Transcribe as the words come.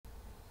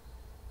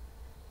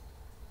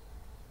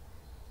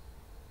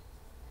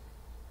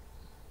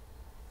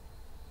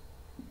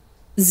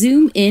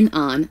Zoom in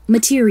on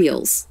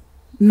Materials.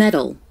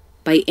 Metal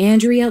by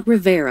Andrea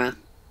Rivera.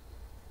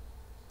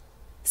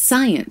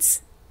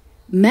 Science.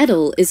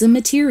 Metal is a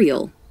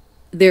material.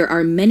 There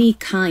are many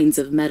kinds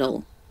of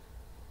metal.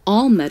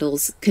 All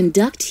metals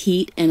conduct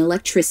heat and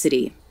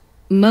electricity.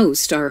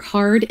 Most are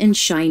hard and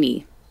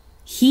shiny.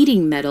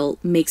 Heating metal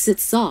makes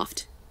it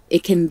soft.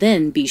 It can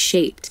then be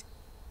shaped.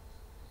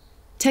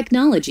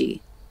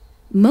 Technology.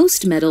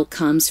 Most metal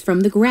comes from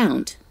the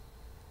ground.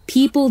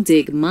 People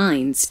dig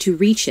mines to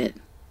reach it.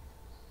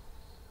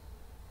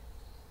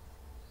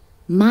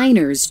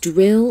 Miners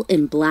drill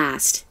and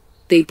blast.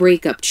 They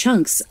break up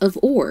chunks of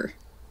ore.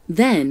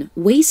 Then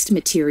waste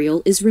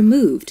material is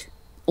removed.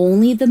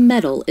 Only the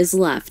metal is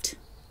left.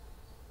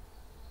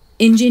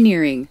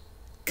 Engineering.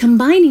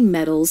 Combining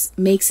metals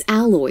makes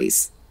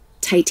alloys.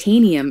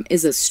 Titanium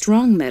is a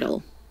strong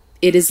metal.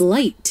 It is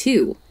light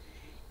too.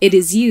 It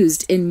is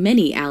used in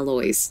many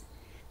alloys.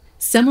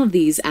 Some of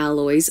these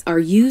alloys are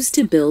used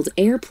to build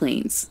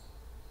airplanes.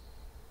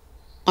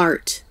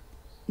 Art.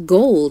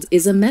 Gold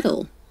is a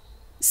metal.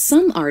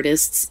 Some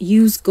artists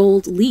use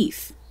gold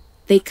leaf.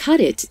 They cut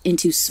it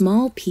into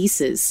small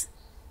pieces.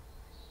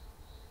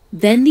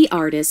 Then the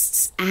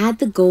artists add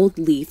the gold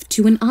leaf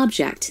to an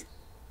object.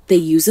 They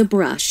use a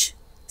brush.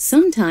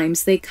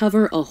 Sometimes they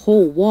cover a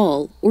whole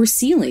wall or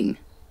ceiling.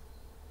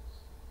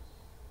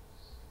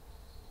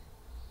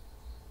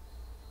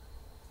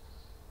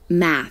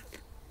 Math.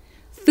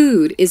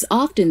 Food is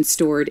often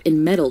stored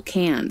in metal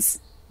cans.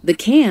 The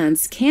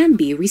cans can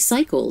be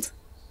recycled.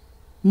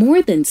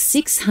 More than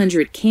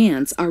 600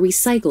 cans are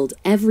recycled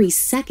every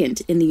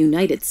second in the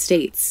United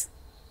States.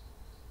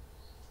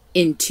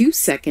 In 2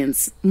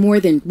 seconds,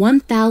 more than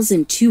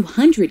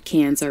 1,200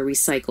 cans are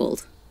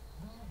recycled.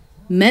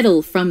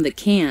 Metal from the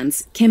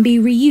cans can be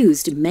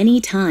reused many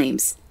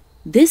times.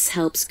 This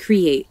helps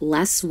create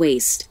less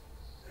waste.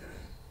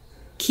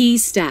 Key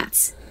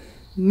stats.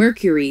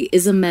 Mercury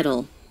is a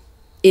metal.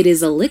 It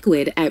is a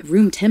liquid at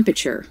room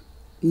temperature.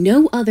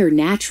 No other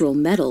natural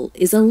metal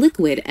is a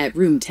liquid at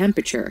room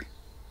temperature.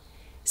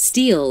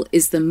 Steel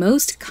is the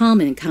most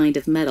common kind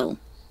of metal.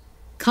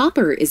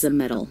 Copper is a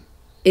metal.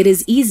 It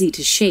is easy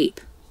to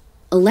shape.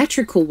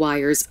 Electrical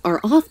wires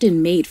are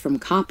often made from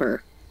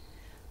copper.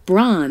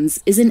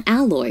 Bronze is an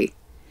alloy.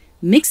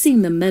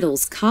 Mixing the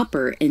metals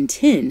copper and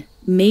tin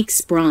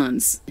makes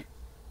bronze.